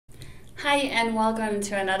Hi, and welcome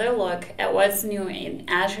to another look at what's new in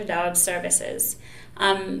Azure DevOps Services.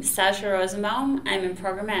 I'm Sasha Rosenbaum. I'm a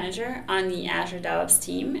program manager on the Azure DevOps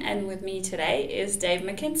team, and with me today is Dave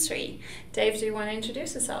McKinstry. Dave, do you want to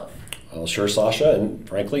introduce yourself? Well, sure, Sasha, and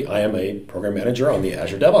frankly, I am a program manager on the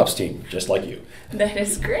Azure DevOps team, just like you. That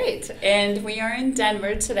is great. And we are in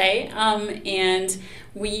Denver today, and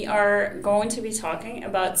we are going to be talking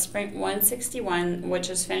about Sprint 161, which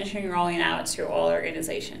is finishing rolling out to all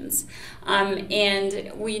organizations.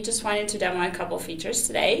 And we just wanted to demo a couple features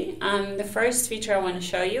today. The first feature I want to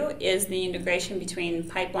show you is the integration between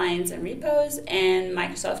pipelines and repos and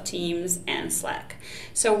Microsoft Teams and Slack.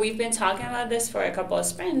 So we've been talking about this for a couple of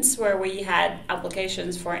sprints where we had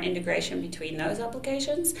applications for integration between those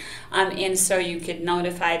applications. And so you could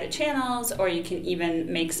notify the channels, or you can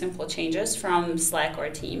even make simple changes from Slack or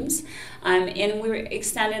Teams. And we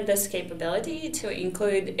extended this capability to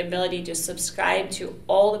include the ability to subscribe to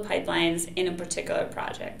all the pipelines in a particular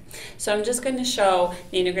project. So I'm just going to show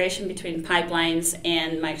the integration between pipelines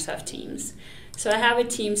and Microsoft Teams. So I have a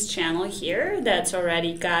Teams channel here that's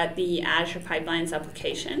already got the Azure Pipelines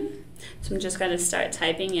application. So I'm just going to start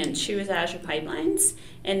typing in choose Azure Pipelines,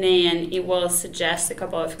 and then it will suggest a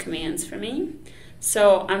couple of commands for me.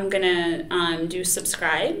 So I'm going to do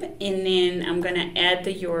subscribe, and then I'm going to add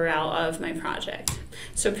the URL of my project.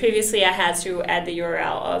 So previously I had to add the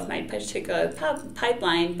URL of my particular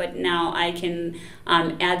pipeline, but now I can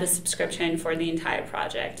add the subscription for the entire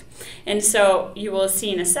project. And so you will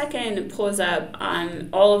see in a second it pulls up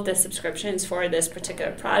all of the subscriptions for this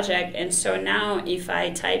particular project. And so now if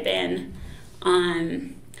I type in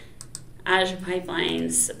Azure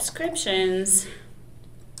Pipelines subscriptions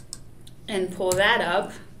and pull that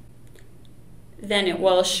up, then it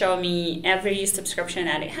will show me every subscription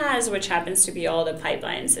that it has, which happens to be all the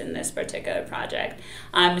pipelines in this particular project.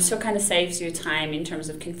 So it kind of saves you time in terms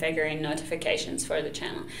of configuring notifications for the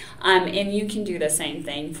channel. And you can do the same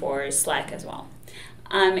thing for Slack as well.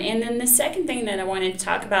 And then the second thing that I wanted to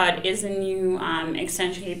talk about is a new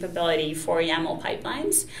extension capability for YAML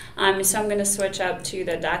pipelines. So I'm going to switch up to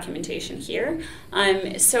the documentation here.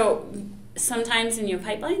 So sometimes in your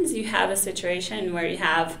pipelines you have a situation where you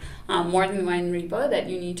have more than one repo that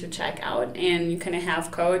you need to check out, and you kind of have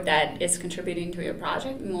code that is contributing to your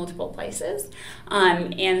project in multiple places.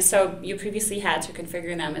 And so you previously had to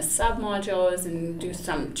configure them as submodules and do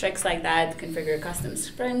some tricks like that, configure a custom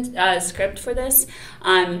script for this.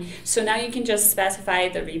 So now you can just specify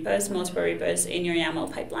the repos, multiple repos in your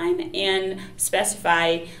YAML pipeline, and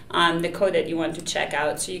specify the code that you want to check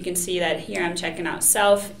out. So you can see that here I'm checking out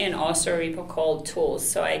self and also a repo called tools,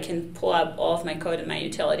 so I can pull up all of my code and my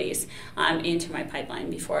utilities into my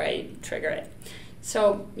pipeline before I trigger it.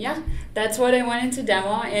 So yeah, that's what I wanted to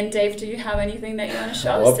demo. And Dave, do you have anything that you want to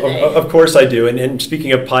show us today? Of course I do. And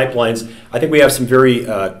speaking of pipelines, I think we have some very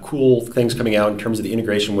cool things coming out in terms of the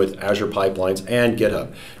integration with Azure Pipelines and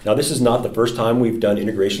GitHub. Now, this is not the first time we've done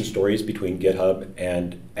integration stories between GitHub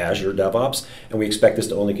and Azure DevOps, and we expect this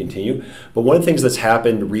to only continue. But one of the things that's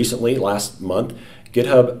happened recently, last month,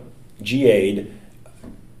 GitHub GA'd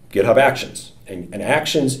GitHub Actions. And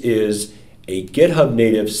Actions is a GitHub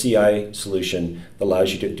native CI solution that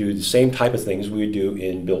allows you to do the same type of things we would do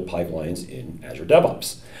in build pipelines in Azure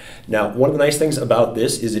DevOps. Now, one of the nice things about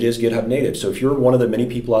this is it is GitHub native. So if you're one of the many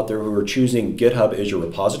people out there who are choosing GitHub as your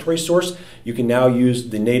repository source, you can now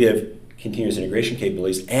use the native continuous integration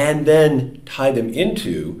capabilities and then tie them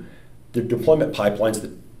into the deployment pipelines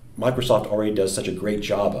that Microsoft already does such a great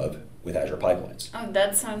job of with Azure Pipelines. Oh,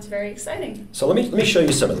 that sounds very exciting. So let me show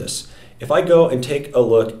you some of this. If I go and take a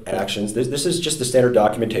look at Actions, this is just the standard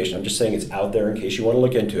documentation. I'm just saying it's out there in case you want to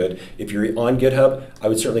look into it. If you're on GitHub, I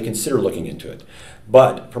would certainly consider looking into it.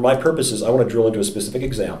 But for my purposes, I want to drill into a specific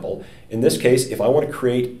example. In this case, if I want to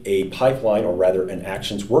create a pipeline, or rather an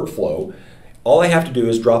Actions workflow, all I have to do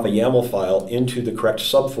is drop a YAML file into the correct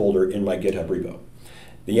subfolder in my GitHub repo.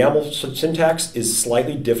 The YAML syntax is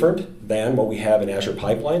slightly different than what we have in Azure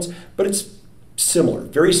Pipelines, but it's similar,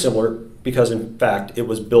 very similar, because in fact it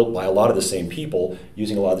was built by a lot of the same people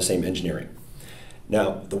using a lot of the same engineering.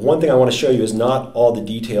 Now, the one thing I want to show you is not all the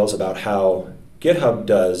details about how GitHub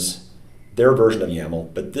does their version of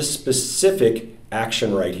YAML, but this specific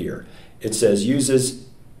action right here. It says uses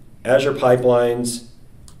Azure Pipelines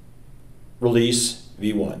release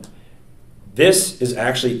v1. This is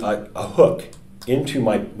actually a hook into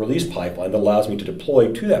my release pipeline that allows me to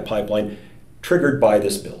deploy to that pipeline triggered by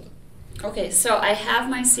this build. Okay, so I have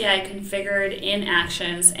my CI configured in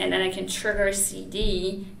Actions, and then I can trigger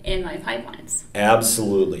CD in my pipelines.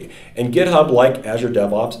 Absolutely. And GitHub, like Azure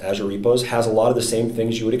DevOps, Azure Repos, has a lot of the same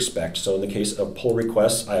things you would expect. So in the case of pull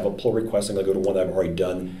requests, I have a pull request. I'm going to go to one that I've already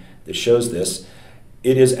done that shows this.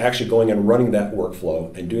 It is actually going and running that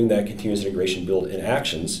workflow and doing that continuous integration build in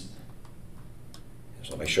actions.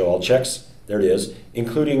 So if I show all checks, there it is,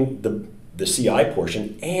 including the CI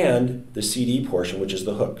portion and the CD portion, which is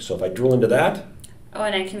the hook. So if I drill into that. Oh,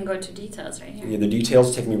 and I can go to details right here. Yeah, the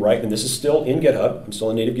details take me right, and this is still in GitHub. I'm still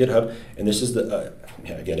in native GitHub, and this is the,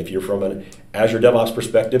 again, if you're from an Azure DevOps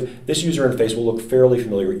perspective, this user interface will look fairly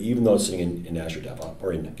familiar, even though it's sitting in Azure DevOps,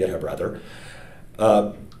 or in GitHub rather.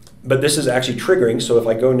 But this is actually triggering, so if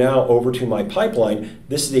I go now over to my pipeline,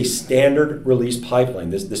 this is a standard release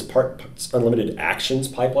pipeline. This unlimited actions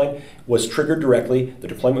pipeline was triggered directly. The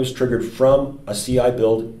deployment was triggered from a CI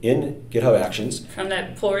build in GitHub Actions. From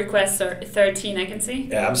that pull request 13, I can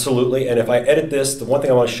see? Absolutely, and if I edit this, the one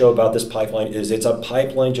thing I want to show about this pipeline is it's a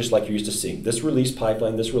pipeline just like you're used to seeing. This release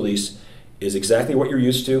pipeline, this release, is exactly what you're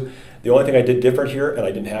used to. The only thing I did different here, and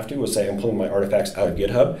I didn't have to, was say I'm pulling my artifacts out of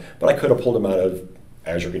GitHub, but I could have pulled them out of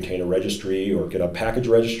Azure Container Registry or GitHub Package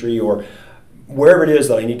Registry or wherever it is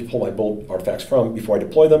that I need to pull my build artifacts from before I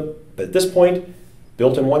deploy them. But at this point,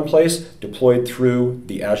 built in one place, deployed through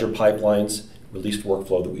the Azure Pipelines released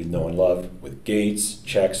workflow that we know and love with gates,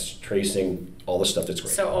 checks, tracing, all the stuff that's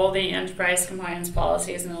great. So all the enterprise compliance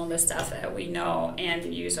policies and all the stuff that we know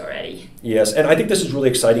and use already. Yes, and I think this is really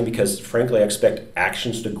exciting because frankly I expect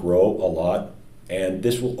actions to grow a lot. And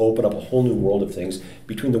this will open up a whole new world of things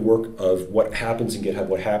between the work of what happens in GitHub,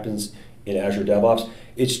 what happens in Azure DevOps.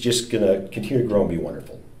 It's just going to continue to grow and be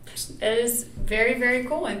wonderful. It is very, very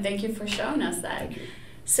cool, and thank you for showing us that. Thank you.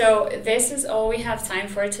 So this is all we have time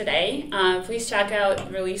for today. Please check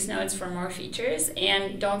out release notes for more features,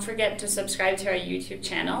 and don't forget to subscribe to our YouTube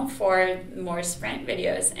channel for more sprint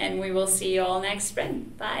videos. And we will see you all next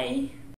sprint. Bye.